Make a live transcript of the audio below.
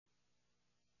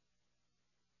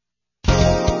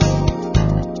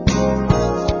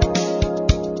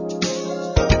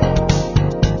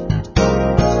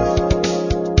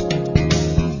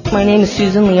My name is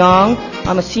Susan Leong.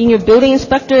 I'm a senior building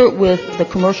inspector with the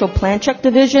Commercial Plan Check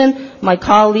Division. My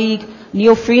colleague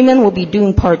Neil Freeman will be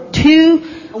doing part 2.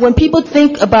 When people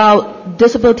think about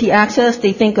disability access,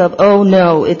 they think of, oh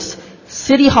no, it's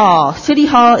City Hall. City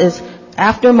Hall is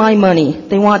after my money.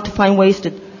 They want to find ways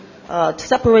to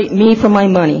separate me from my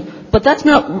money. But that's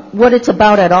not what it's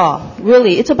about at all.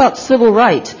 Really, it's about civil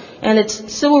rights. And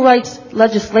it's civil rights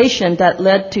legislation that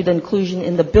led to the inclusion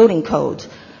in the building codes.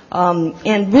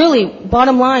 And really,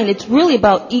 bottom line, it's really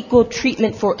about equal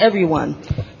treatment for everyone.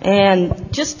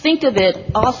 And just think of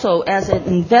it also as an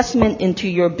investment into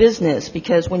your business,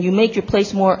 because when you make your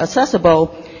place more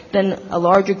accessible, then a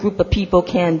larger group of people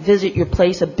can visit your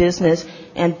place of business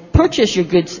and purchase your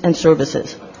goods and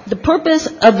services. The purpose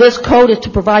of this code is to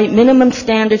provide minimum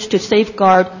standards to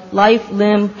safeguard life,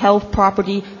 limb, health,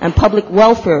 property, and public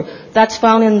welfare. That's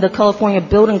found in the California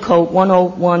Building Code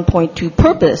 101.2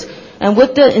 purpose. And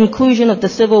with the inclusion of the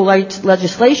civil rights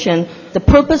legislation, the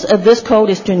purpose of this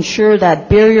code is to ensure that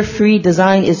barrier-free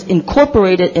design is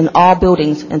incorporated in all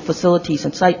buildings and facilities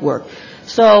and site work.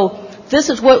 So this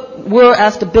is what we're,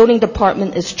 as the building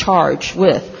department, is charged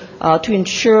with, to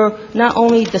ensure not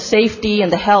only the safety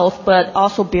and the health, but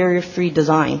also barrier-free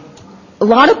design. A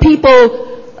lot of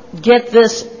people get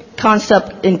this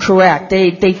concept incorrect.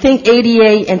 They think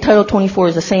ADA and Title 24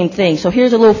 is the same thing. So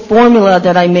here's a little formula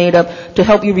that I made up to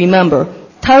help you remember.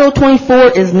 Title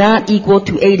 24 is not equal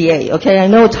to ADA, okay? I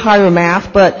know it's higher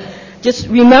math, but just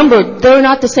remember, they're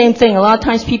not the same thing. A lot of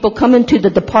times people come into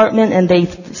the department and they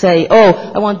say,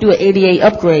 oh, I want to do an ADA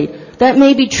upgrade. That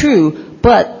may be true,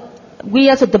 but we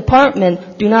as a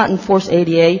department do not enforce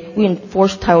ADA. We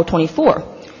enforce Title 24.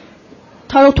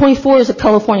 Title 24 is a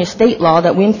California state law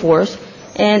that we enforce.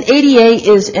 And ADA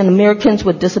is an Americans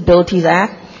with Disabilities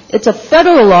Act. It's a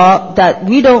federal law that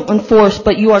we don't enforce,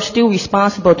 but you are still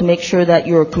responsible to make sure that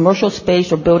your commercial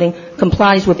space or building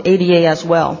complies with ADA as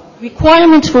well.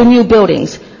 Requirements for new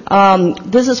buildings.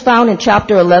 This is found in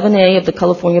Chapter 11A of the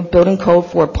California Building Code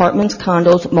for apartments,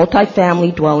 condos,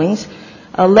 multifamily dwellings.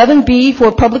 11B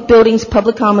for public buildings,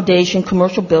 public accommodation,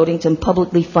 commercial buildings, and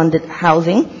publicly funded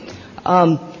housing.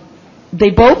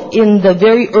 They both, in the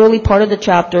very early part of the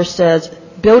chapter, says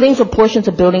buildings or portions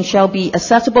of buildings shall be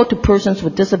accessible to persons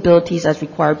with disabilities as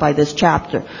required by this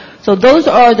chapter. So those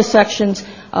are the sections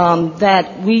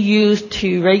that we use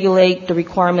to regulate the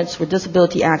requirements for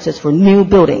disability access for new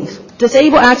buildings.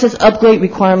 Disabled access upgrade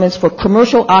requirements for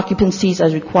commercial occupancies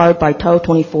as required by Title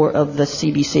 24 of the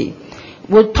CBC.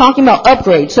 We're talking about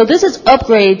upgrades. So this is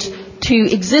upgrades to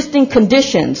existing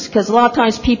conditions, because a lot of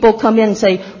times people come in and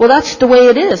say, well, that's the way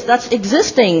it is. That's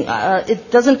existing.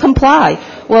 It doesn't comply.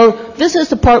 Well, this is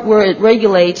the part where it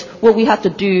regulates what we have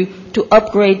to do to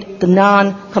upgrade the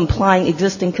non-complying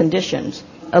existing conditions.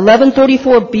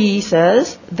 1134B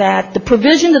says that the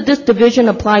provision of this division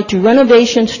apply to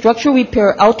renovation, structural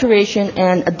repair, alteration,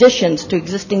 and additions to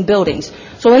existing buildings.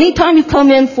 So anytime you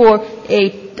come in for a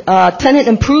tenant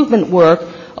improvement work,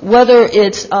 whether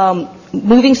it's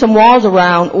moving some walls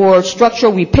around or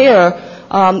structural repair,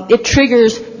 it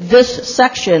triggers this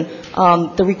section,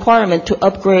 the requirement to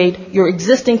upgrade your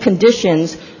existing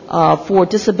conditions for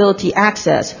disability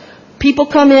access. People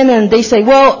come in and they say,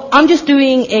 well, I'm just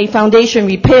doing a foundation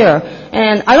repair,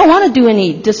 and I don't want to do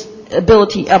any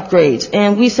disability upgrades.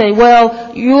 And we say,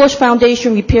 well, your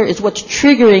foundation repair is what's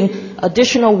triggering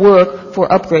additional work for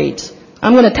upgrades.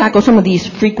 I'm going to tackle some of these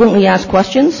frequently asked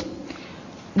questions.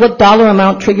 What dollar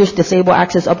amount triggers disabled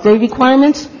access upgrade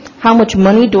requirements? How much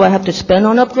money do I have to spend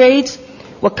on upgrades?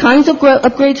 What kinds of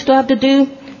upgrades do I have to do?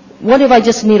 What if I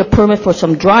just need a permit for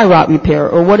some dry rot repair?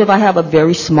 Or what if I have a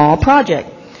very small project?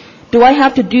 Do I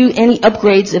have to do any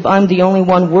upgrades if I'm the only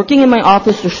one working in my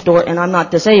office or store and I'm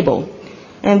not disabled?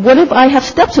 And what if I have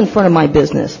steps in front of my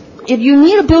business? If you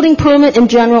need a building permit in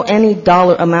general, any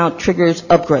dollar amount triggers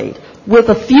upgrade, with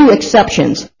a few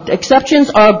exceptions. The exceptions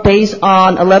are based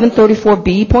on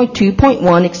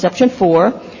 1134B.2.1, Exception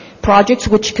 4, projects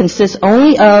which consist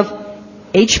only of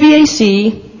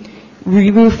HVAC,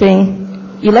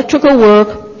 re-roofing, electrical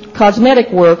work,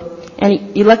 cosmetic work,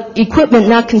 and equipment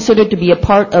not considered to be a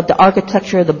part of the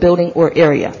architecture of the building or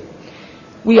area.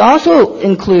 We also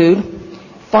include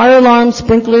fire alarms,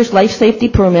 sprinklers, life safety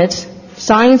permits,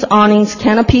 signs, awnings,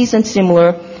 canopies, and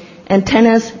similar,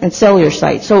 antennas, and cellular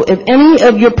sites. So if any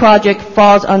of your project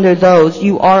falls under those,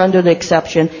 you are under the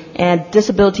exception, and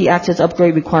disability access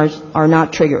upgrade requirements are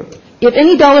not triggered. If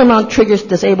any dollar amount triggers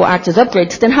disabled access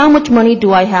upgrades, then how much money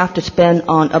do I have to spend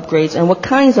on upgrades, and what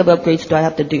kinds of upgrades do I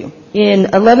have to do? In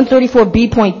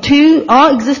 1134B.2,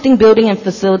 all existing building and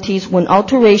facilities, when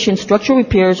alterations, structural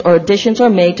repairs, or additions are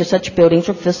made to such buildings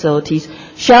or facilities,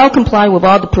 shall comply with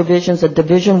all the provisions of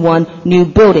Division 1 new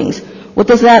buildings. What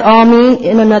does that all mean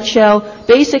in a nutshell?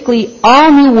 Basically, all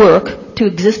new work to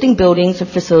existing buildings or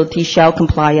facilities shall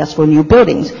comply as for new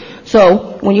buildings.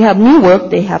 So, when you have new work,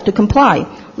 they have to comply.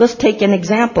 Let's take an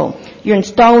example. You're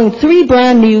installing 3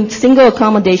 brand new single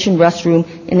accommodation restrooms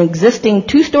in existing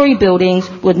 2-story buildings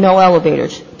with no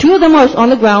elevators. 2 of them are on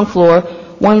the ground floor,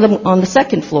 1 of them on the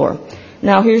second floor.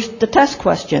 Now here's the test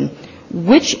question.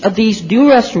 Which of these new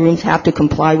restrooms have to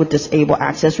comply with disabled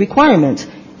access requirements?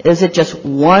 Is it just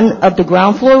one of the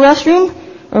ground floor restrooms?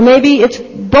 Or maybe it's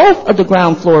both of the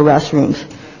ground floor restrooms?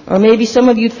 Or maybe some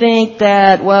of you think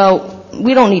that, well,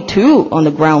 we don't need 2 on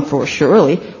the ground floor,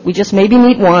 surely. We just maybe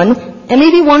need 1, and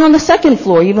maybe 1 on the second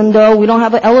floor, even though we don't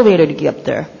have an elevator to get up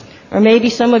there. Or maybe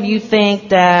some of you think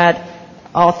that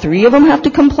all 3 of them have to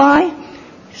comply.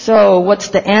 So what's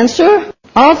the answer?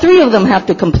 All 3 of them have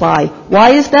to comply.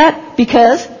 Why is that?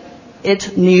 Because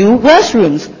it's new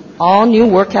restrooms. All new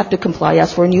work have to comply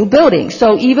as for a new building.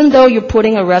 So even though you're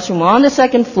putting a restroom on the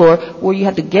second floor where you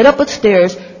have to get up the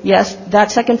stairs, yes,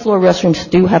 that second floor restrooms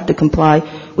do have to comply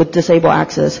with disabled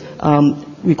access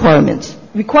requirements.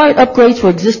 Required upgrades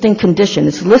for existing condition.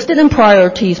 It's listed in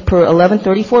priorities per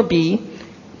 1134B.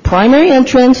 Primary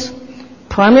entrance,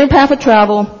 primary path of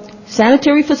travel,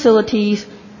 sanitary facilities,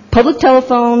 public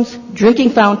telephones, drinking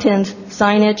fountains,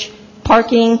 signage,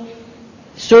 parking,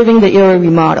 serving the area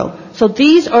remodel. So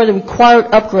these are the required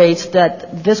upgrades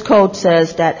that this code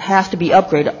says that has to be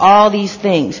upgraded. All these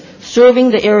things.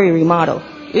 Serving the area remodel.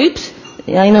 Oops.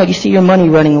 I know, you see your money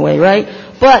running away, right?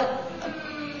 But,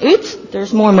 oops,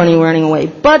 there's more money running away.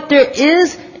 But there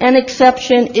is an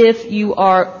exception if you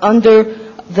are under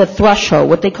the threshold,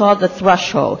 what they call the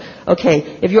threshold. Okay,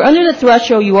 if you're under the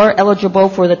threshold, you are eligible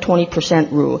for the 20%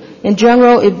 rule. In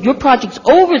general, if your project's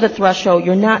over the threshold,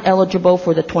 you're not eligible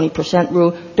for the 20%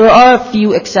 rule. There are a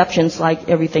few exceptions like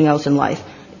everything else in life.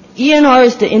 ENR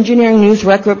is the Engineering News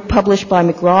Record published by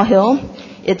McGraw-Hill.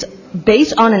 It's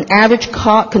based on an average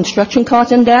construction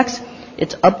cost index.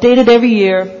 It's updated every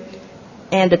year.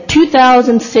 And the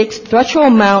 2006 threshold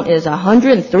amount is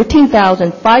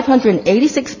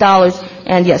 $113,586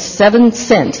 and yes, 7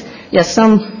 cents. Yes,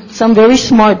 some very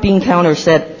smart bean counters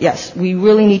said, yes, we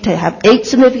really need to have 8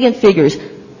 significant figures.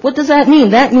 What does that mean?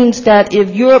 That means that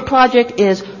if your project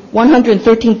is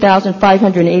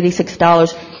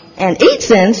 $113,586 and 8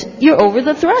 cents, you're over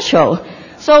the threshold.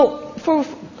 So for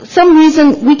some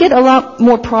reason, we get a lot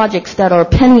more projects that are a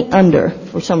penny under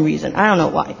for some reason. I don't know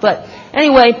why. But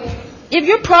anyway, if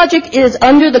your project is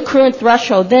under the current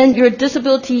threshold, then your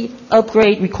disability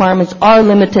upgrade requirements are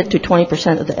limited to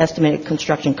 20% of the estimated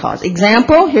construction cost.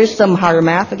 Example, here's some higher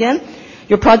math again.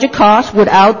 Your project cost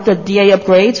without the DA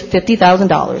upgrades,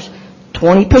 $50,000.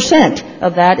 20%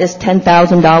 of that is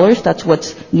 $10,000. That's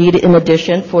what's needed in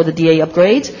addition for the DA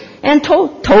upgrades. And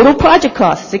total project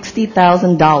cost,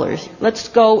 $60,000. Let's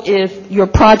go if your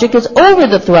project is over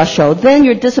the threshold, then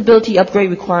your disability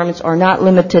upgrade requirements are not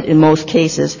limited in most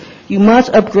cases. You must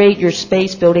upgrade your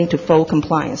space building to full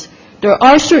compliance. There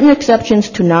are certain exceptions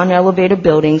to non-elevator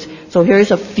buildings, so here's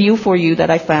a few for you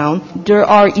that I found. There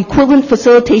are equivalent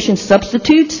facilitation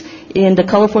substitutes in the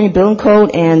California Building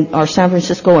Code and our San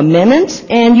Francisco amendments,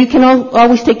 and you can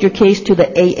always take your case to the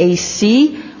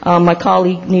AAC. My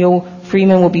colleague Neil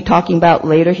Freeman will be talking about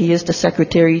later. He is the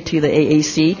secretary to the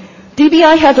AAC.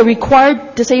 DBI has a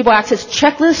required disabled access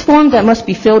checklist form that must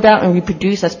be filled out and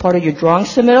reproduced as part of your drawing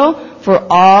submittal for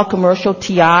all commercial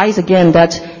TIs. Again,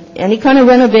 that's any kind of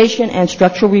renovation and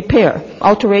structural repair,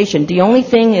 alteration. The only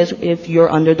thing is if you're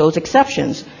under those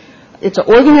exceptions. It's an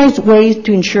organized way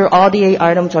to ensure all DA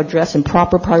items are addressed in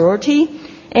proper priority,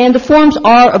 and the forms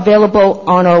are available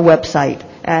on our website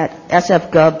at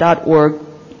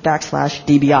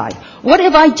sfgov.org/DBI. What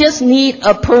if I just need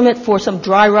a permit for some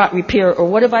dry rot repair, or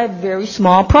what if I have a very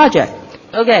small project?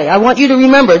 Okay, I want you to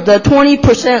remember the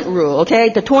 20% rule, okay?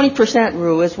 The 20%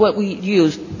 rule is what we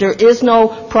use. There is no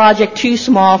project too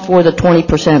small for the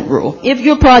 20% rule. If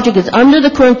your project is under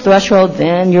the current threshold,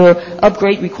 then your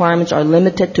upgrade requirements are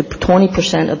limited to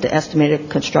 20% of the estimated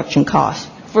construction cost.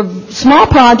 For small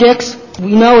projects,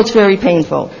 we know it's very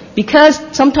painful because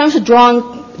sometimes the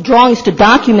drawings to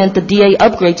document the DA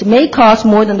upgrades may cost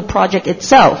more than the project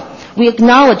itself. We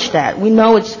acknowledge that. We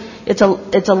know it's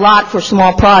a lot for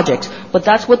small projects, but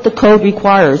that's what the code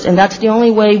requires, and that's the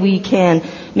only way we can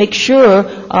make sure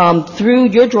through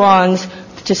your drawings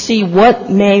to see what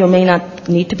may or may not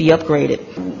need to be upgraded.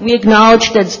 We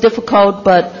acknowledge that it's difficult,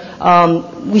 but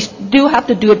we do have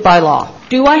to do it by law.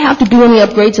 Do I have to do any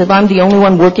upgrades if I'm the only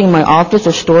one working in my office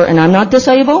or store and I'm not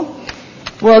disabled?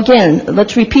 Well, again,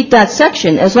 let's repeat that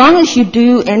section. As long as you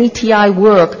do any TI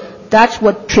work, that's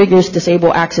what triggers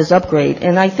Disabled Access Upgrade.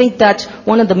 And I think that's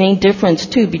one of the main difference,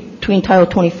 too, between Title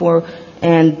 24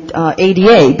 and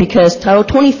ADA, because Title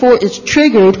 24 is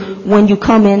triggered when you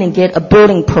come in and get a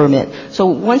building permit. So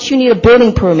once you need a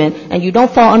building permit and you don't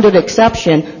fall under the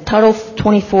exception, Title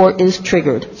 24 is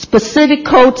triggered. Specific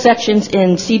code sections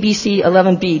in CBC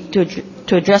 11B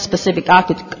to address specific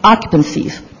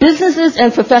occupancies. Businesses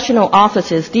and professional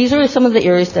offices, these are some of the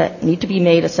areas that need to be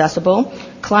made accessible.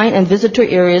 Client and visitor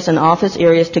areas and office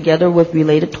areas together with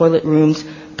related toilet rooms,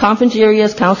 conference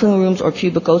areas, counseling rooms, or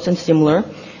cubicles and similar.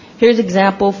 Here's an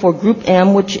example for Group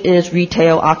M, which is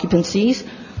retail occupancies.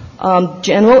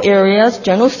 General areas,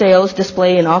 general sales,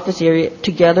 display, and office area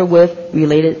together with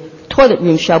related toilet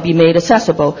rooms shall be made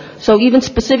accessible. So even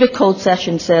specific code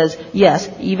section says, yes,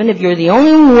 even if you're the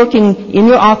only one working in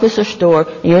your office or store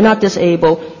and you're not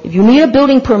disabled, if you need a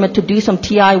building permit to do some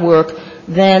TI work,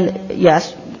 then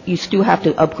yes, you still have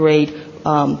to upgrade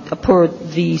per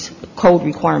these code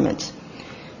requirements.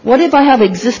 What if I have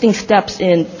existing steps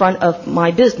in front of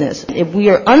my business? If we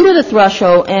are under the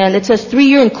threshold, and it says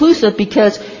 3-year inclusive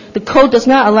because the code does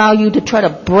not allow you to try to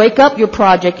break up your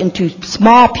project into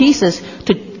small pieces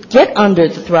to get under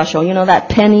the threshold. You know, that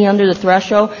penny under the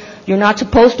threshold? You're not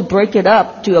supposed to break it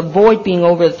up to avoid being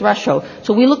over the threshold.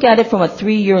 So we look at it from a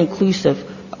 3-year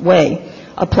inclusive way.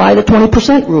 Apply the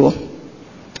 20% rule.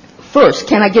 First,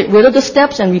 can I get rid of the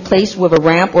steps and replace with a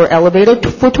ramp or elevator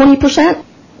for 20%?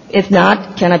 If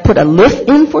not, can I put a lift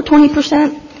in for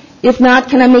 20%? If not,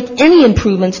 can I make any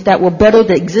improvements that will better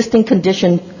the existing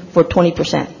condition for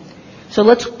 20%? So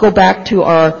let's go back to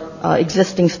our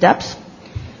existing steps.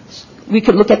 We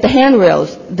could look at the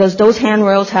handrails. Does those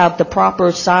handrails have the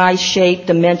proper size, shape,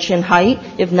 dimension,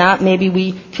 height? If not, maybe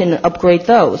we can upgrade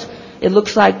those. It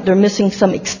looks like they're missing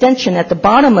some extension at the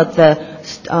bottom of the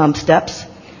steps.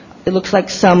 It looks like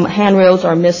some handrails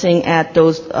are missing at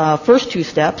those first 2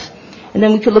 steps. And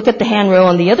then we could look at the handrail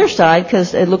on the other side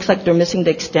because it looks like they're missing the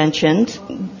extensions.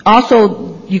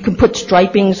 Also, you can put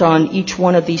stripings on each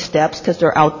one of these steps because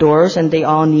they're outdoors and they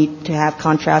all need to have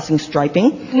contrasting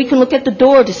striping. We can look at the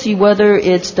door to see whether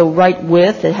it's the right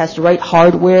width, it has the right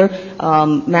hardware,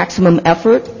 maximum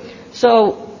effort.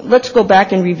 So let's go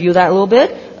back and review that a little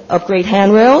bit. Upgrade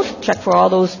handrails, check for all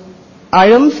those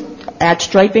items, add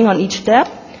striping on each step.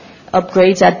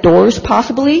 Upgrades at doors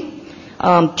possibly.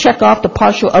 Check off the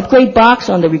partial upgrade box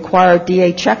on the required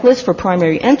DA checklist for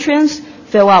primary entrance.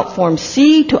 Fill out Form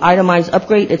C to itemize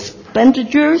upgrade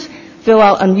expenditures. Fill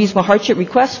out unreasonable hardship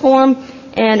request form.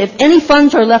 And if any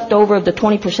funds are left over of the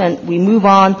 20%, we move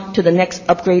on to the next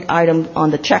upgrade item on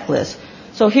the checklist.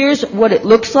 So here's what it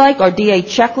looks like, our DA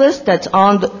checklist that's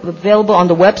available on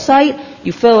the website.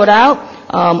 You fill it out.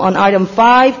 On item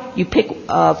 5, you pick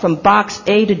from box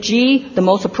A to G the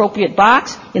most appropriate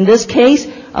box. In this case,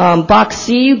 box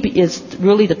C is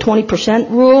really the 20%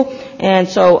 rule. And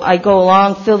so I go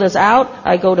along, fill this out.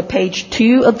 I go to page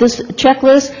 2 of this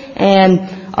checklist. And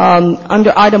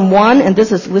under item 1, and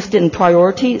this is listed in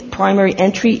priority, primary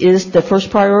entry is the first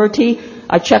priority.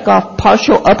 I check off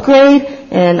partial upgrade,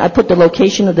 and I put the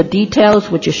location of the details,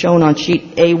 which is shown on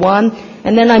sheet A1.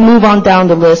 And then I move on down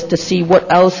the list to see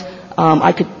what else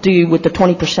I could do with the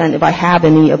 20% if I have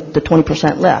any of the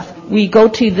 20% left. We go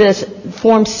to this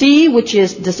Form C, which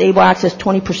is Disabled Access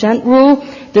 20% rule.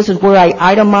 This is where I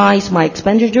itemize my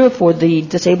expenditure for the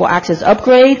Disabled Access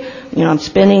upgrade. You know, I'm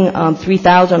spending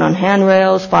 $3,000 on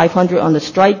handrails, $500 on the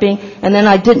striping, and then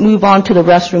I did move on to the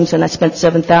restrooms, and I spent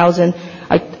 $7,000.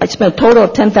 I spent a total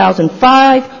of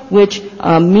 $10,005, which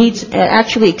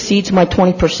actually exceeds my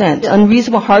 20%.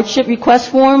 Unreasonable hardship request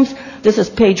forms. This is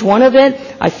page 1 of it.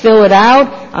 I fill it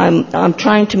out. I'm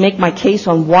trying to make my case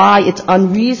on why it's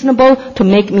unreasonable to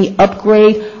make me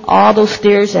upgrade all those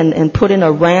stairs and put in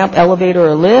a ramp, elevator,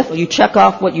 or lift. You check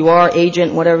off what you are,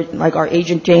 agent, whatever, like our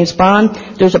agent James Bond.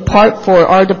 There's a part for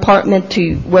our department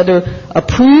to whether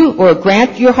approve or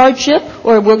grant your hardship,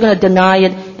 or we're going to deny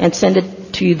it and send it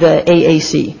to the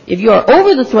AAC. If you are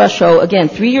over the threshold, again,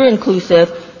 3-year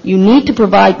inclusive, you need to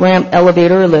provide ramp,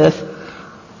 elevator, or lift.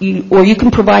 Or you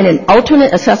can provide an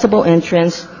alternate accessible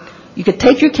entrance. You could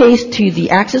take your case to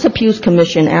the Access Appeals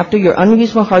Commission after your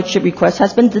unreasonable hardship request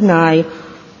has been denied.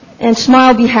 And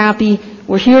smile, be happy.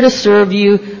 We're here to serve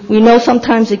you. We know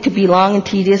sometimes it could be long and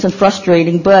tedious and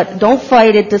frustrating, but don't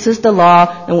fight it. This is the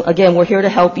law. And again, we're here to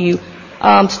help you.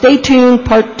 Stay tuned.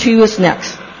 Part 2 is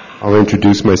next. I'll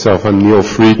introduce myself. I'm Neil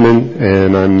Friedman,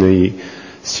 and I'm the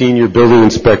Senior Building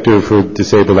Inspector for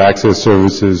Disabled Access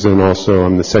Services, and also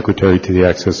I'm the Secretary to the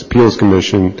Access Appeals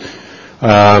Commission.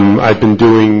 I've been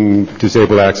doing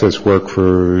disabled access work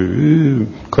for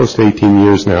close to 18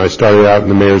 years now. I started out in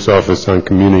the Mayor's Office on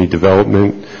Community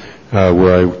Development,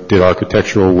 where I did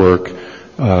architectural work,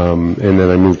 and then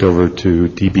I moved over to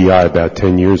DBI about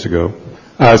 10 years ago.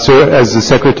 So as the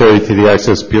Secretary to the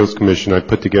Access Appeals Commission, I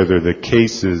put together the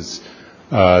cases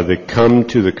that come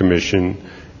to the Commission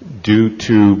due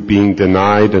to being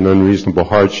denied an unreasonable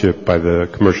hardship by the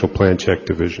Commercial Plan Check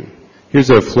Division.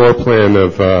 Here's a floor plan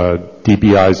of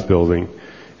DBI's building,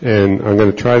 and I'm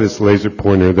going to try this laser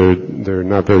pointer. They're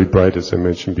not very bright, as I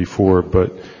mentioned before,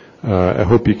 but I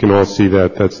hope you can all see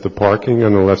that. That's the parking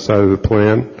on the left side of the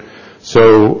plan.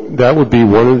 So that would be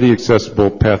one of the accessible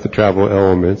path of travel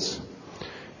elements.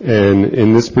 And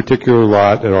in this particular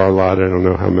lot, at our lot, I don't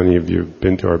know how many of you have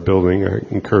been to our building. I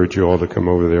encourage you all to come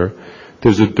over there.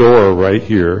 There's a door right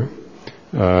here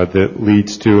that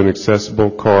leads to an accessible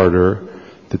corridor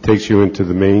that takes you into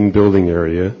the main building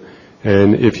area.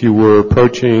 And if you were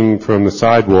approaching from the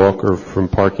sidewalk or from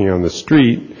parking on the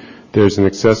street, there's an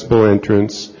accessible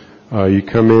entrance. You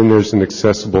come in, there's an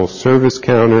accessible service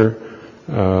counter.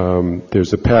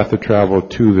 There's a path of travel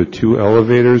to the 2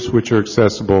 elevators, which are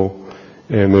accessible.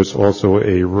 And there's also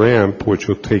a ramp which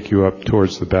will take you up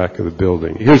towards the back of the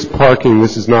building. Here's parking.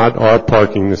 This is not our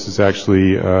parking. This is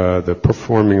actually the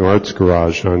Performing Arts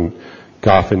Garage on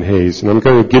Goff and Hayes. And I'm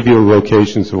going to give you the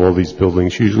locations of all these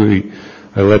buildings. Usually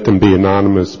I let them be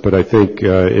anonymous, but I think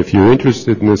if you're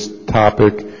interested in this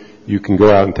topic, you can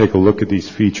go out and take a look at these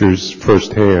features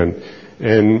firsthand.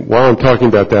 And while I'm talking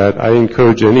about that, I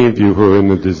encourage any of you who are in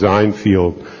the design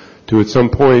field to at some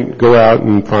point go out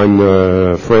and find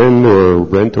a friend or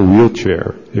rent a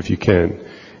wheelchair if you can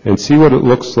and see what it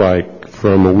looks like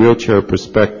from a wheelchair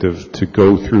perspective to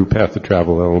go through path of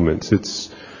travel elements. It's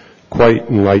quite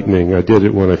enlightening. I did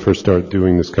it when I first started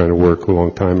doing this kind of work a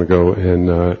long time ago, and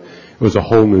it was a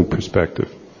whole new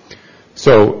perspective.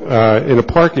 So in a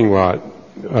parking lot,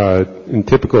 in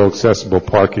typical accessible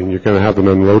parking, you're going to have an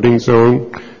unloading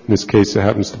zone. In this case, it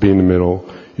happens to be in the middle.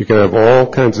 You can have all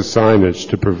kinds of signage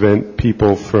to prevent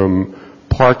people from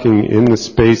parking in the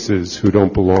spaces who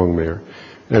don't belong there.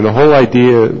 And the whole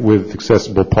idea with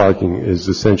accessible parking is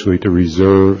essentially to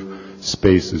reserve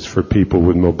spaces for people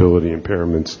with mobility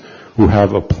impairments who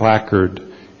have a placard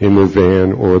in their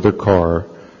van or their car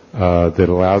that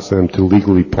allows them to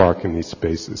legally park in these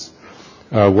spaces.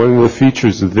 One of the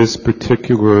features of this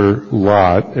particular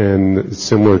lot, and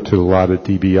similar to the lot at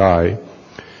DBI,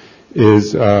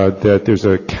 is that there's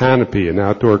a canopy, an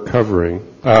outdoor covering,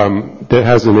 that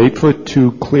has an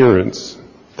 8'2" clearance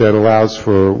that allows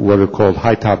for what are called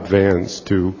high-top vans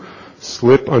to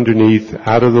slip underneath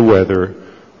out of the weather,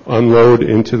 unload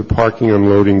into the parking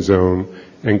unloading zone,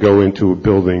 and go into a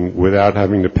building without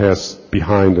having to pass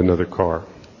behind another car,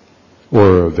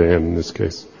 or a van in this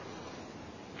case.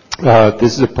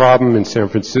 This is a problem in San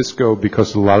Francisco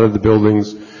because a lot of the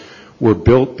buildings were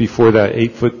built before that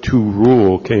 8'2"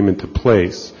 rule came into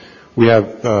place. We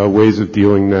have ways of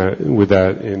dealing with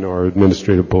that in our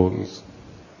administrative bulletins.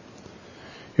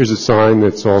 Here's a sign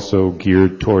that's also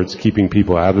geared towards keeping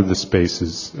people out of the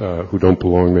spaces who don't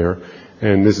belong there.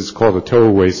 And this is called a tow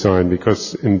away sign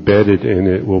because embedded in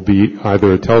it will be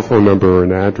either a telephone number or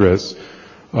an address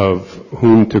of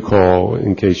whom to call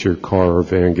in case your car or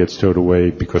van gets towed away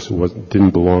because it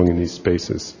didn't belong in these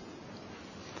spaces.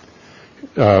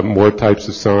 More types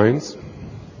of signs.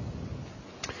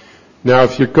 Now,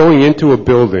 if you're going into a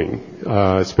building,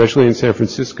 especially in San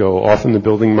Francisco, often the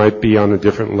building might be on a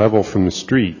different level from the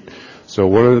street. So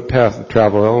one of the path of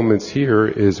travel elements here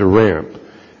is a ramp.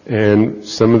 And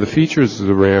some of the features of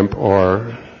the ramp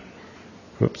are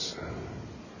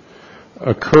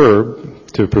a curb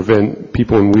to prevent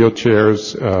people in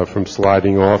wheelchairs from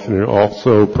sliding off, and it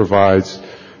also provides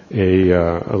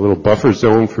a little buffer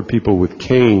zone for people with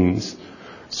canes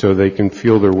so they can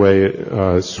feel their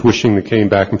way swishing the cane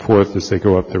back and forth as they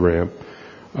go up the ramp.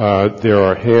 There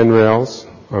are handrails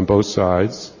on both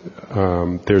sides.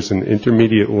 There's an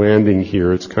intermediate landing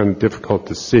here. It's kind of difficult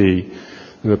to see.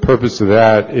 And the purpose of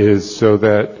that is so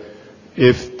that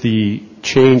if the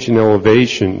change in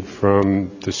elevation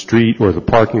from the street or the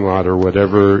parking lot or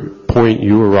whatever point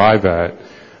you arrive at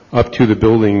up to the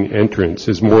building entrance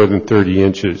is more than 30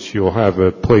 inches, you'll have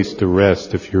a place to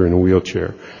rest if you're in a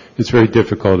wheelchair. It's very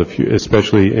difficult,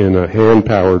 especially in a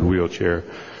hand-powered wheelchair,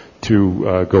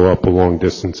 to go up a long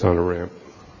distance on a ramp.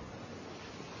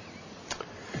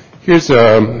 Here's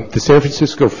the San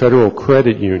Francisco Federal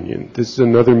Credit Union. This is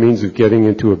another means of getting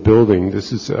into a building.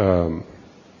 This is a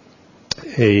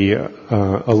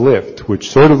a lift,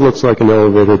 which sort of looks like an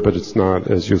elevator, but it's not,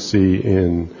 as you'll see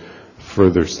in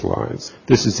further slides.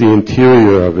 This is the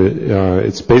interior of it.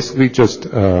 It's basically just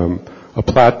a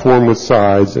platform with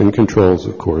sides and controls,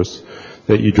 of course,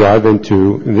 that you drive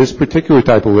into. And this particular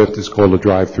type of lift is called a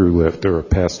drive-through lift or a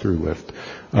pass-through lift,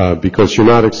 because you're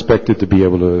not expected to be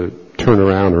able to turn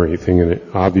around or anything in it,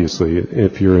 obviously,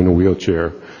 if you're in a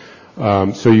wheelchair.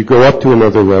 So you go up to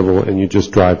another level and you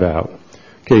just drive out.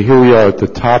 Okay, here we are at the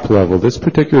top level. This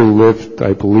particular lift,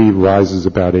 I believe, rises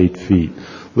about 8 feet.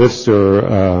 Lifts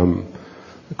are,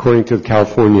 according to the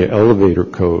California Elevator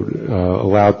Code,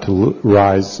 allowed to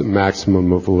rise a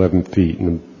maximum of 11 feet.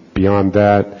 And beyond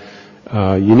that,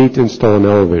 you need to install an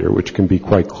elevator, which can be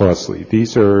quite costly.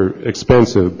 These are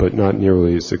expensive, but not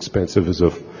nearly as expensive as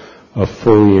a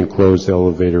fully enclosed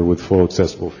elevator with full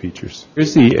accessible features.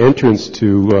 Here's the entrance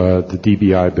to the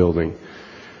DBI building.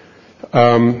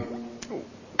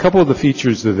 A couple of the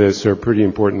features of this are pretty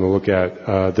important to look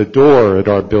at. The door at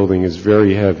our building is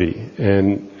very heavy,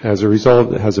 and as a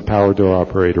result, it has a power door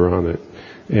operator on it.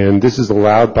 And this is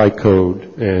allowed by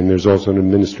code, and there's also an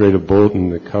administrative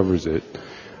bulletin that covers it.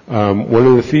 One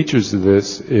of the features of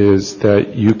this is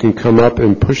that you can come up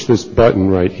and push this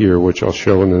button right here, which I'll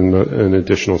show in an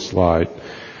additional slide,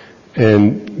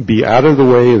 and be out of the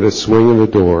way of the swing of the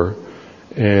door.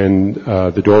 And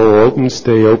the door will open,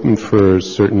 stay open for a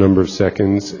certain number of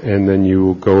seconds, and then you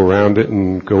will go around it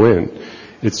and go in.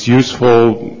 It's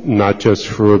useful not just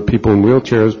for people in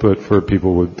wheelchairs, but for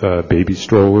people with baby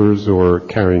strollers or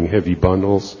carrying heavy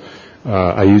bundles.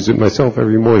 I use it myself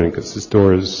every morning because this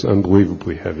door is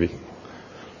unbelievably heavy.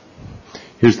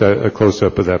 Here's a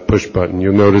close-up of that push button.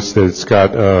 You'll notice that it's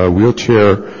got a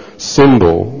wheelchair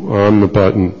symbol on the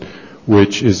button,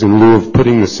 which is in lieu of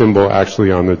putting the symbol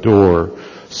actually on the door.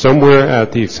 Somewhere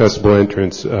at the accessible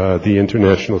entrance, the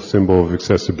international symbol of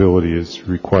accessibility is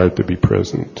required to be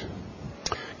present.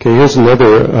 Okay, here's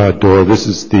another door. This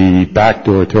is the back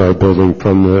door to our building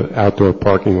from the outdoor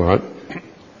parking lot.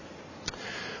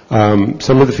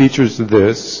 Some of the features of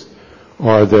this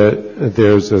are that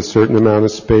there's a certain amount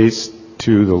of space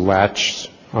to the latch,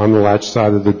 on the latch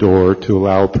side of the door, to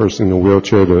allow a person in a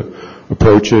wheelchair to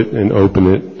approach it and open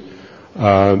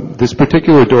it. This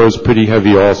particular door is pretty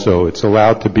heavy also. It's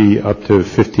allowed to be up to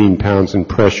 15 pounds in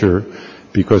pressure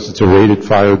because it's a rated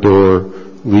fire door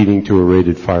leading to a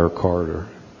rated fire corridor.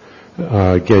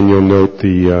 Again, you'll note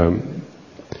the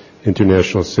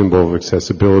international symbol of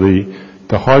accessibility.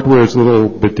 The hardware is a little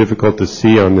bit difficult to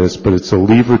see on this, but it's a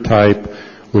lever type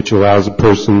which allows a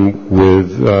person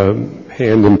with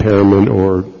hand impairment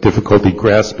or difficulty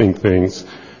grasping things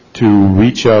to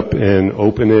reach up and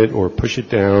open it or push it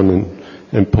down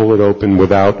and pull it open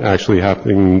without actually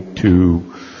having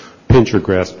to pinch or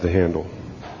grasp the handle.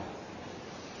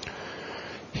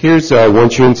 Here's,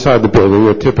 once you're inside the building,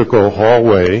 a typical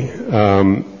hallway.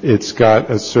 It's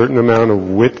got a certain amount of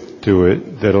width to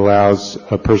it that allows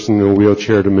a person in a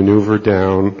wheelchair to maneuver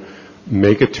down,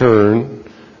 make a turn,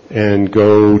 and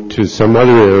go to some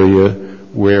other area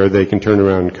where they can turn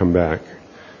around and come back.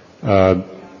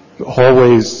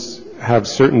 Hallways have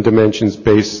certain dimensions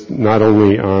based not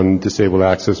only on disabled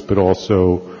access but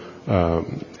also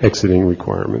exiting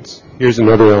requirements. Here's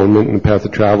another element in the path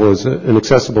of travel is an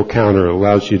accessible counter. It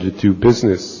allows you to do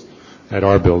business at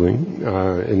our building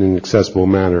in an accessible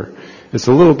manner. It's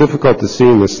a little difficult to see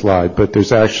in this slide, but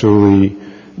there's actually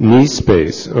knee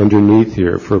space underneath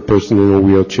here for a person in a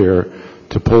wheelchair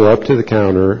to pull up to the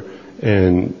counter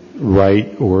and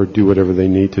write or do whatever they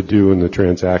need to do in the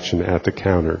transaction at the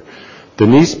counter. The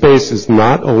knee space is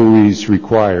not always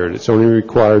required. It's only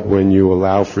required when you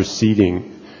allow for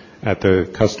seating at the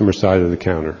customer side of the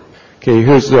counter. Okay,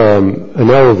 here's an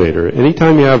elevator.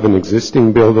 Anytime you have an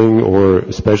existing building or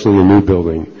especially a new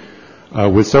building,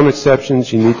 with some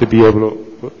exceptions, you need to be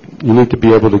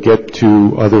able to get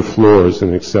to other floors in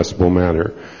an accessible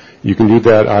manner. You can do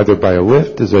that either by a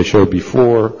lift, as I showed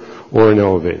before, or an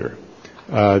elevator.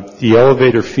 The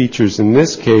elevator features in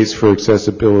this case for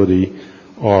accessibility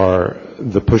are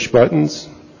the push buttons.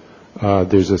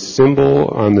 There's a symbol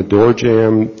on the door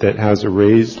jamb that has a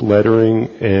raised lettering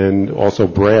and also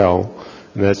braille,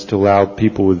 and that's to allow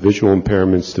people with visual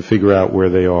impairments to figure out where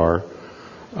they are.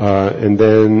 And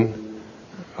then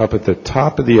up at the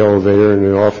top of the elevator, and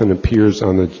it often appears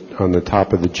on the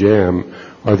top of the jamb,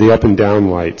 are the up and down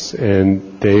lights,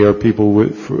 and they are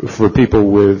for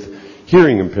people with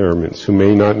hearing impairments who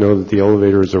may not know that the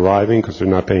elevator is arriving because they're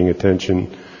not paying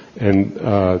attention, and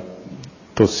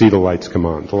they'll see the lights come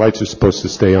on. The lights are supposed to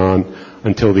stay on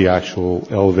until the actual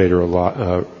elevator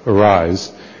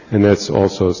arrives, and that's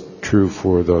also true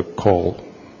for the call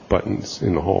buttons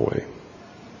in the hallway.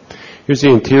 Here's the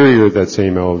interior of that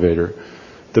same elevator.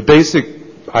 The basic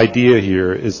idea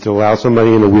here is to allow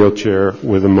somebody in a wheelchair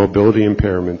with a mobility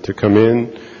impairment to come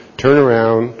in, turn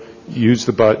around, use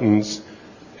the buttons,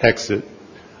 exit.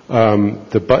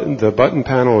 The button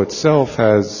panel itself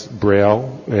has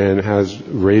braille and has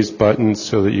raised buttons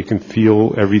so that you can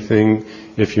feel everything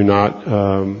if you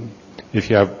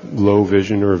have low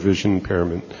vision or a vision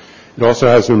impairment. It also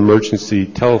has an emergency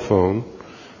telephone.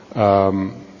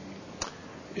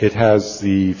 It has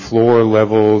the floor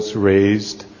levels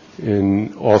raised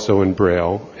also in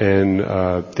braille, and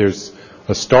there's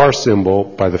a star symbol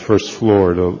by the first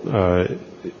floor to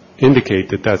indicate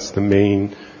that that's the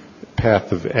main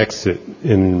path of exit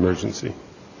in an emergency.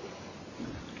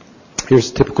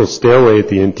 Here's a typical stairway at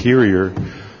the interior.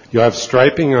 You'll have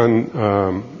striping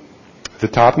on the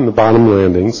top and the bottom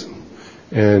landings,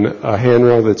 and a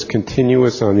handrail that's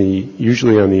continuous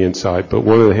usually on the inside, but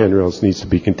one of the handrails needs to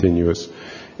be continuous,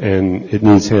 and it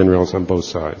needs handrails on both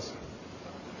sides.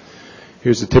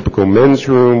 Here's a typical men's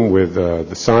room with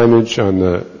the signage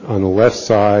on the left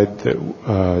side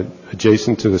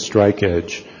adjacent to the strike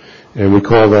edge, and we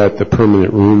call that the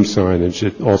permanent room signage.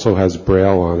 It also has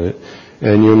braille on it,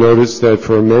 and you'll notice that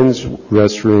for a men's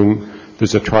restroom,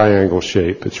 there's a triangle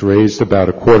shape. It's raised about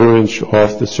a 1/4 inch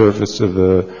off the surface of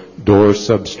the door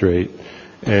substrate,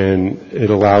 and it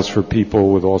allows for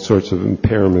people with all sorts of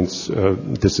impairments,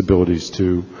 disabilities,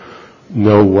 to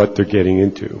know what they're getting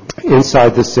into.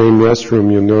 Inside the same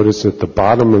restroom, you'll notice at the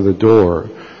bottom of the door,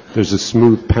 there's a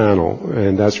smooth panel,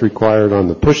 and that's required on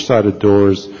the push side of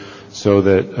doors so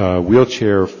that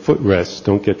wheelchair footrests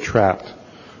don't get trapped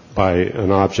by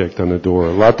an object on the door.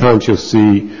 A lot of times you'll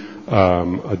see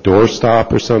a door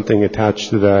stop or something attached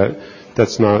to that.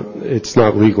 It's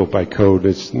not legal by code.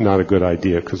 It's not a good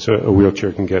idea because a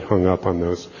wheelchair can get hung up on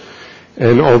those.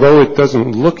 And although it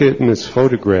doesn't look it in this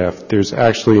photograph, there's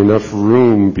actually enough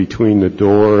room between the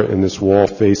door and this wall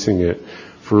facing it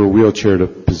for a wheelchair to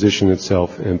position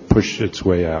itself and push its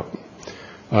way out.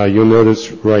 You'll notice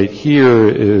right here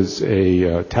is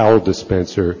a towel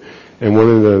dispenser, and one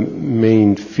of the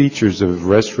main features of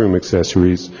restroom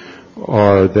accessories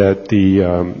are that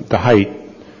the height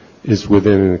is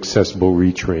within an accessible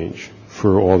reach range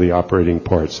for all the operating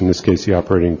parts. In this case, the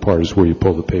operating part is where you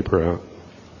pull the paper out.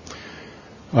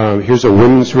 Here's a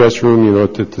women's restroom. You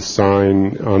note that the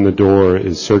sign on the door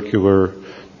is circular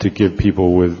to give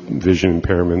people with vision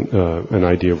impairment an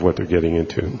idea of what they're getting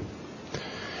into.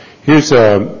 Here's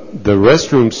the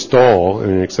restroom stall in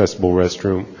an accessible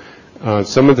restroom.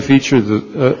 Some of the features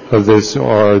of this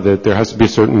are that there has to be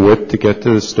a certain width to get to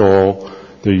the stall.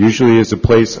 There usually is a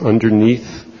place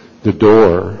underneath the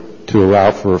door to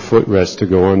allow for a footrest to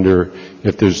go under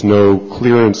if there's no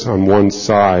clearance on one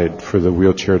side for the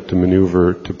wheelchair to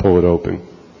maneuver to pull it open.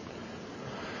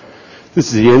 This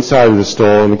is the inside of the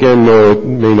stall, and again, though it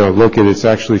may not look it, it's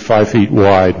actually 5 feet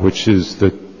wide, which is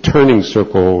the turning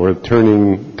circle or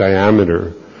turning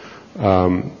diameter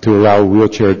to allow a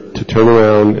wheelchair to turn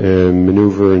around and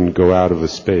maneuver and go out of a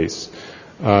space.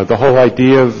 The whole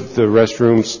idea of the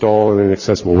restroom stall in an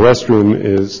accessible restroom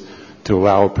is to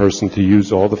allow a person to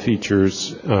use all the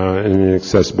features in an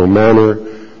accessible manner,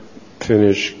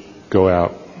 finish, go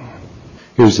out.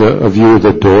 Here's a view of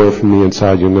the door from the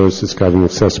inside. You'll notice it's got an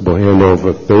accessible handle of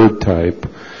a third type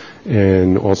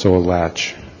and also a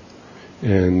latch.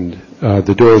 And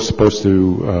the door is supposed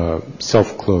to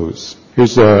self-close.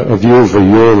 Here's a view of a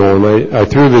urinal, and I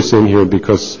threw this in here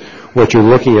because what you're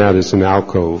looking at is an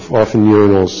alcove. Often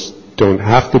urinals don't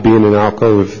have to be in an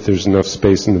alcove if there's enough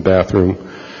space in the bathroom.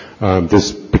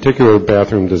 This particular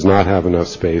bathroom does not have enough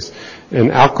space.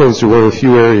 And alcoves are one of the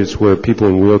few areas where people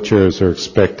in wheelchairs are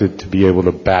expected to be able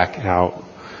to back out.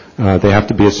 They have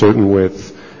to be a certain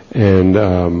width, and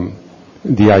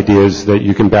the idea is that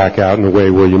you can back out in a way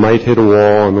where you might hit a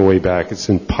wall on the way back. It's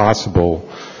impossible,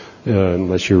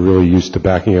 unless you're really used to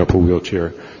backing up a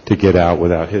wheelchair, to get out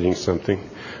without hitting something.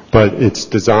 But it's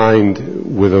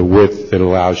designed with a width that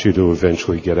allows you to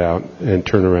eventually get out and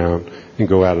turn around and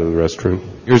go out of the restroom.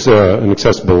 Here's an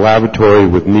accessible lavatory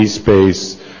with knee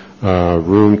space,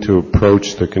 room to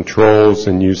approach the controls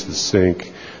and use the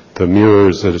sink. The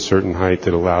mirrors at a certain height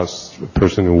that allows a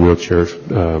person in a wheelchair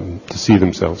to see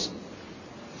themselves.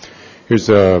 Here's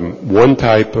one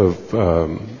type of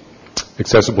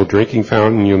accessible drinking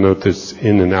fountain. You'll note this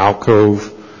in an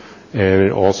alcove, and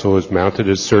it also is mounted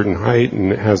at a certain height,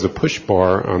 and it has a push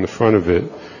bar on the front of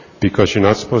it because you're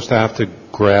not supposed to have to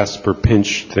grasp or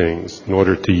pinch things in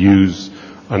order to use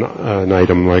an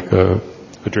item like a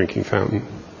drinking fountain.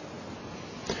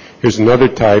 Here's another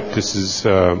type. This is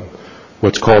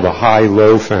what's called a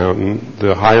high-low fountain.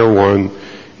 The higher one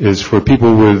is for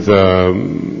people with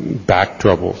back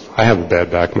trouble. I have a bad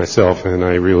back myself, and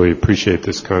I really appreciate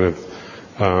this kind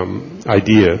of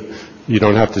idea. You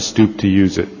don't have to stoop to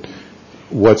use it.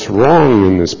 What's wrong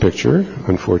in this picture,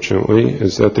 unfortunately,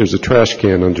 is that there's a trash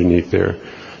can underneath there.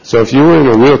 So if you were in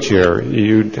a wheelchair,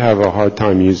 you'd have a hard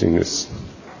time using this.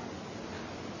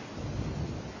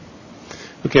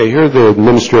 Okay, here are the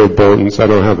administrative bulletins. I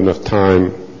don't have enough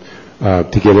time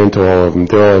to get into all of them.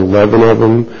 There are 11 of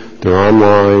them. They're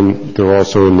online. They're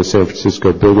also in the San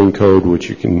Francisco Building Code, which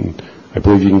you can, I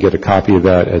believe you can get a copy of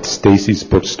that at Stacy's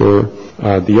Bookstore.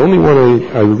 The only one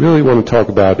I really want to talk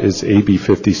about is AB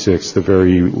 56, the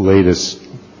very latest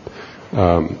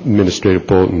administrative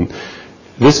bulletin.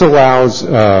 This allows,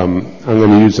 I'm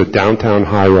going to use a downtown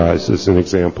high-rise as an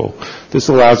example. This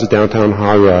allows a downtown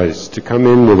high-rise to come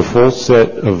in with a full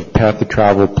set of path of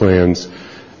travel plans,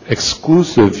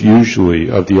 exclusive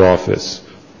usually of the office,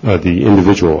 the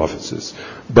individual offices,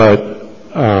 but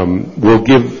will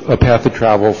give a path of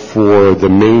travel for the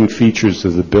main features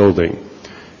of the building.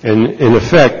 And in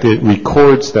effect, it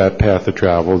records that path of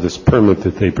travel, this permit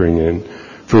that they bring in,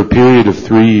 for a period of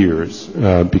 3 years,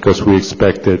 because we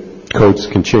expect that codes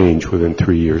can change within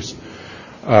 3 years.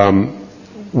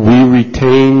 We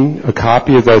retain a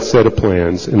copy of that set of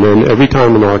plans, and then every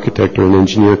time an architect or an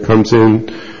engineer comes in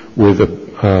with a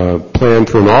plan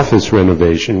for an office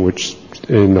renovation, which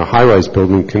in a high-rise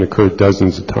building can occur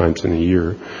dozens of times in a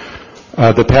year,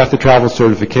 the path of travel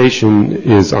certification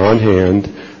is on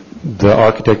hand. The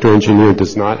architect or engineer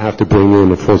does not have to bring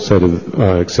in a full set of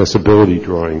accessibility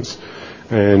drawings.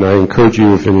 And I encourage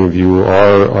you, if any of you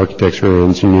are architects or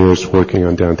engineers working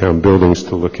on downtown buildings,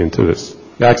 to look into this.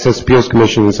 The Access Appeals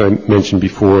Commission, as I mentioned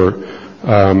before,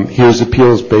 hears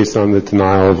appeals based on the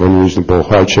denial of unreasonable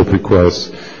hardship requests,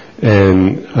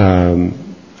 and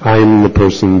I'm the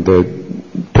person that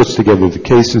puts together the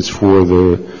cases for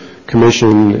the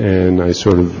commission, and I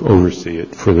sort of oversee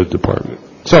it for the department.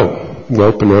 So we'll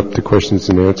open up to questions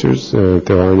and answers. If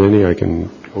there aren't any, I can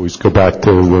always go back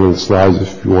to one of the slides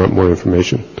if you want more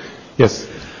information. Yes?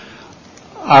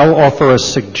 I'll offer a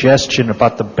suggestion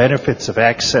about the benefits of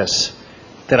access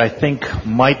that I think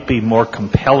might be more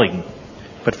compelling.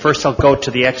 But first I'll go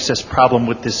to the access problem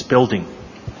with this building.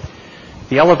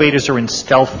 The elevators are in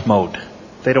stealth mode.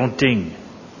 They don't ding.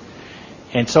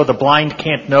 And so the blind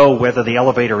can't know whether the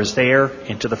elevator is there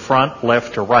and to the front,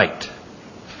 left, or right.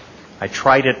 I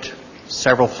tried it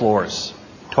several floors,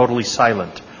 totally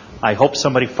silent. I hope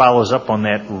somebody follows up on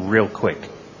that real quick.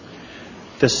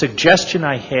 The suggestion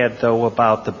I had, though,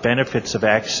 about the benefits of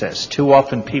access, too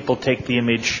often people take the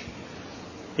image,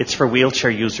 it's for wheelchair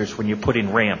users when you put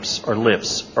in ramps or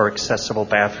lifts or accessible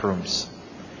bathrooms.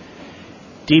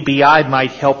 DBI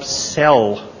might help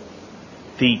sell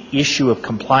the issue of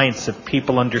compliance if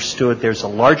people understood there's a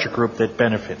larger group that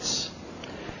benefits.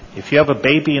 If you have a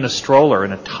baby in a stroller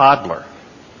and a toddler,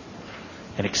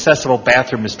 an accessible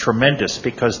bathroom is tremendous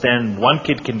because then one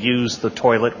kid can use the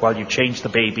toilet while you change the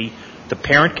baby. The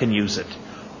parent can use it.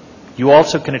 You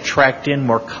also can attract in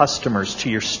more customers to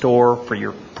your store for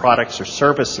your products or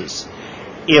services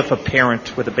if a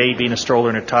parent with a baby and a stroller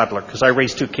and a toddler, because I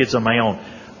raised 2 kids on my own.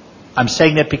 I'm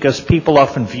saying that because people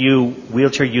often view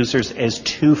wheelchair users as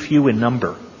too few in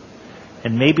number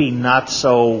and maybe not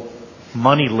so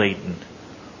money-laden,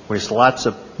 whereas lots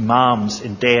of moms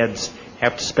and dads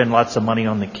have to spend lots of money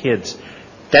on the kids.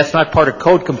 That's not part of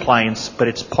code compliance, but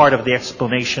it's part of the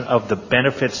explanation of the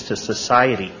benefits to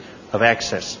society of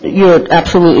access. You're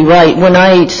absolutely right. When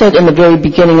I said in the very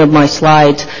beginning of my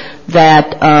slides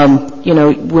that,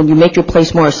 when you make your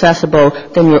place more accessible,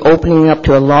 then you're opening up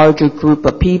to a larger group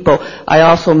of people, I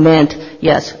also meant,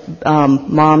 yes,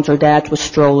 moms or dads with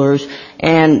strollers,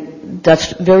 and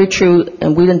that's very true,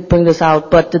 and we didn't bring this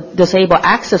out, but the disabled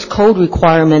access code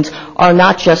requirements are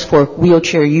not just for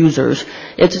wheelchair users.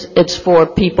 It's for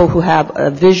people who have a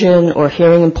vision or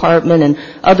hearing impairment and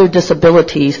other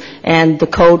disabilities, and the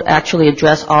code actually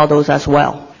address all those as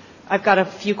well. I've got a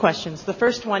few questions. The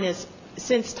first one is,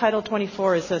 since Title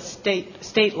 24 is a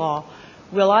state law,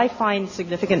 will I find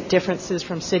significant differences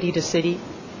from city to city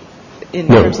in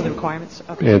terms of the requirements?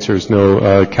 Okay. The answer is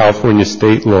no. California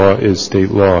state law is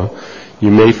state law. You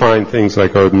may find things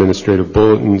like our administrative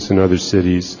bulletins in other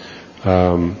cities,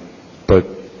 but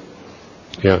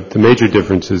yeah, the major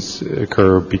differences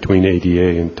occur between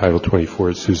ADA and Title 24,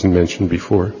 as Susan mentioned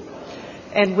before.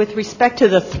 And with respect to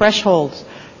the thresholds,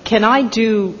 can I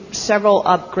do several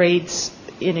upgrades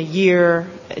in a year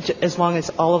as long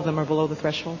as all of them are below the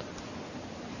threshold?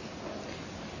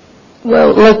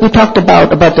 Well, like we talked about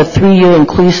the 3-year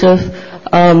inclusive,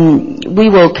 we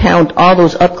will count all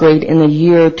those upgrades in a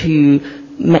year to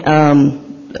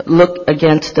look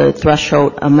against the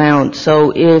threshold amount.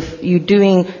 So if you're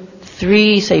doing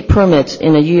 3, say, permits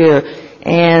in a year,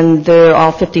 and they're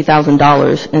all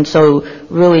 $50,000, and so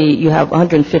really you have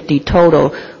 150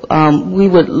 total, we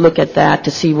would look at that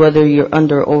to see whether you're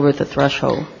under or over the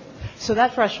threshold. So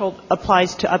that threshold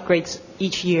applies to upgrades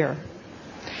each year?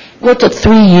 Well, it's a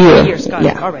 3-year. 3 years, got it.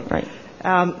 Yeah, All right. Right.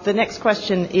 The next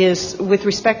question is with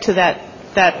respect to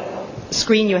that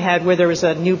screen you had where there was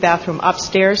a new bathroom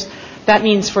upstairs. That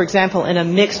means, for example, in a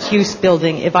mixed-use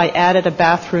building, if I added a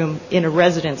bathroom in a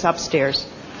residence upstairs,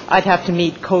 I'd have to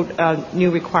meet new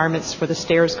requirements for the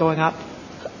stairs going up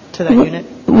to that unit?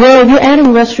 Well, if you're adding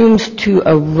restrooms to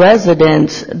a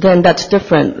residence, then that's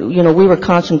different. You know, we were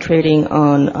concentrating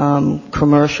on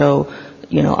commercial,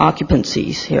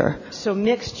 occupancies here. So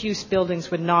mixed-use buildings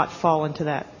would not fall into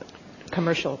that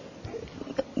commercial?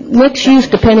 Mixed use,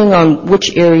 depending on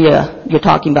which area you're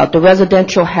talking about. The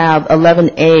residential have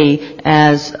 11A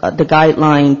as the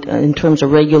guideline in terms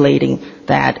of regulating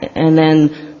that, and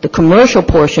then the commercial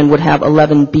portion would have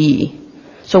 11B.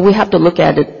 So we have to look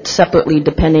at it separately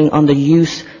depending on the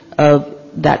use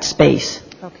of that space.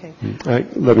 Okay.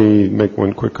 Let me make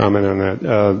one quick comment on that.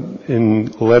 In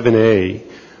 11A,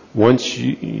 once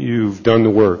you've done the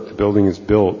work, the building is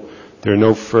built, there are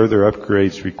no further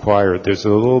upgrades required. There's a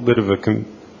little bit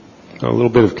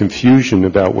of confusion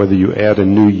about whether you add a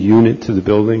new unit to the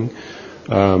building,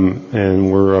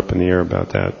 and we're up in the air about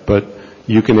that. But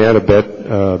you can add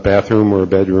a bathroom or a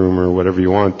bedroom or whatever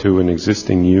you want to an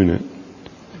existing unit.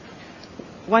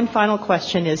 One final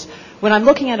question is, when I'm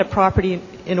looking at a property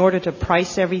in order to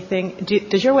price everything,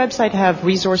 does your website have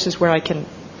resources where I can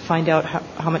find out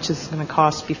how much this is going to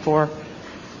cost before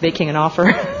making an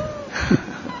offer?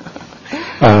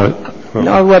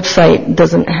 Our website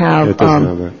doesn't have, it doesn't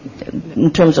have that.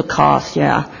 In terms of cost,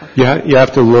 yeah. You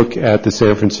have to look at the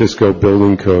San Francisco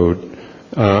Building Code.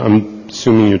 I'm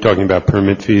assuming you're talking about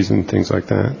permit fees and things like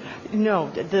that? No,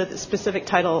 the specific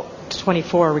Title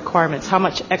 24 requirements, how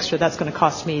much extra that's going to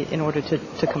cost me in order to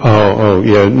comply.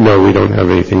 Yeah, no, we don't have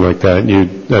anything like that.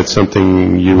 That's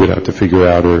something you would have to figure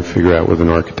out with an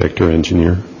architect or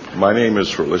engineer. My name is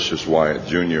Felicius Wyatt,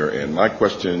 Jr., and my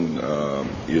question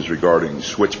is regarding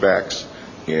switchbacks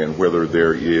and whether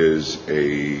there is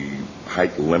a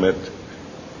height limit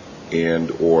and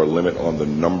or limit on the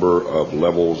number of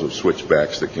levels of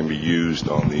switchbacks that can be used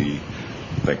on the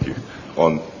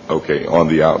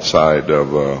outside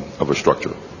of a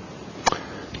structure.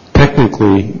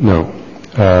 Technically, no.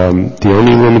 The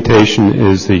only limitation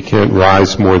is that you can't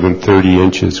rise more than 30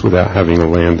 inches without having a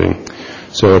landing.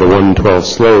 So at a 112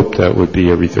 slope, that would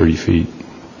be every 30 feet.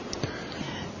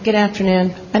 Good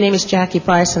afternoon. My name is Jackie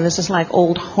Bryson. This is like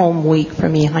old home week for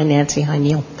me. Hi, Nancy. Hi,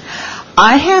 Neil.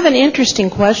 I have an interesting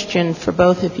question for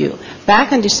both of you.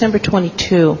 Back on December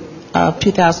 22 of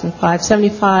 2005,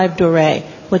 75 Doré,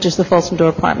 which is the Folsom Door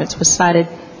Apartments, was cited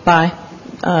by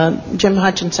Jim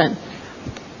Hutchinson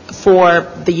for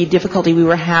the difficulty we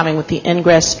were having with the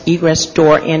ingress-egress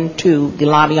door into the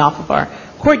lobby off of our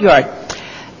courtyard.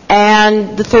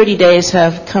 And the 30 days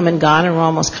have come and gone, and we're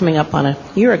almost coming up on a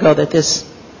year ago that this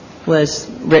was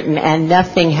written, and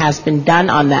nothing has been done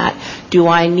on that. Do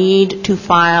I need to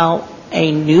file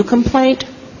a new complaint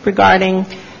regarding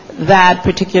that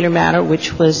particular matter,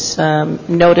 which was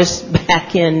noticed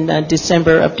back in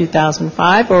December of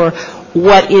 2005, or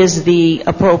what is the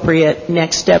appropriate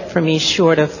next step for me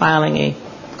short of filing a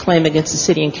claim against the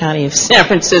city and county of San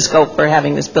Francisco for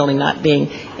having this building not being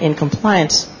in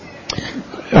compliance?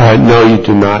 No, you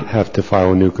do not have to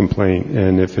file a new complaint.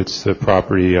 And if it's the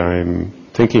property I'm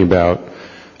thinking about,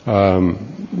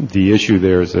 the issue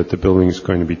there is that the building is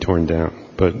going to be torn down.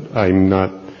 But I'm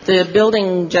not the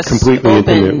building just completely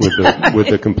opened. intimate with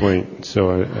the complaint,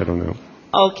 so I don't know.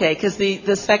 Okay, because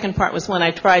the second part was when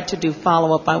I tried to do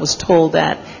follow-up, I was told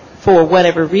that for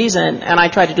whatever reason, and I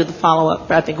tried to do the follow-up,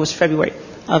 I think it was February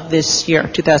of this year,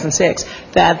 2006,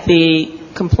 that the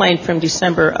complaint from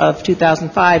December of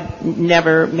 2005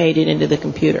 never made it into the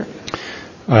computer.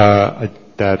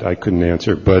 That I couldn't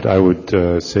answer, but I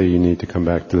would say you need to come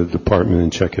back to the department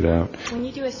and check it out. When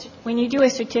you do a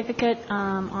certificate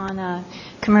on a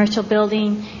commercial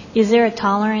building, is there a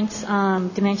tolerance,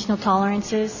 dimensional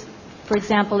tolerances? For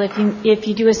example, if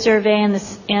you do a survey and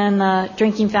the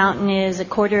drinking fountain is a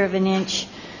quarter of an inch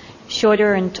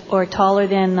shorter or taller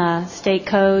than the state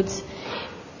codes,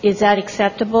 is that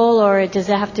acceptable, or does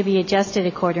it have to be adjusted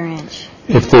a quarter inch?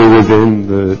 If they're within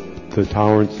the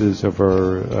tolerances of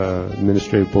our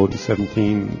Administrative Bulletin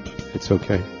 17, it's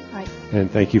okay. Right. And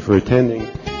thank you for attending.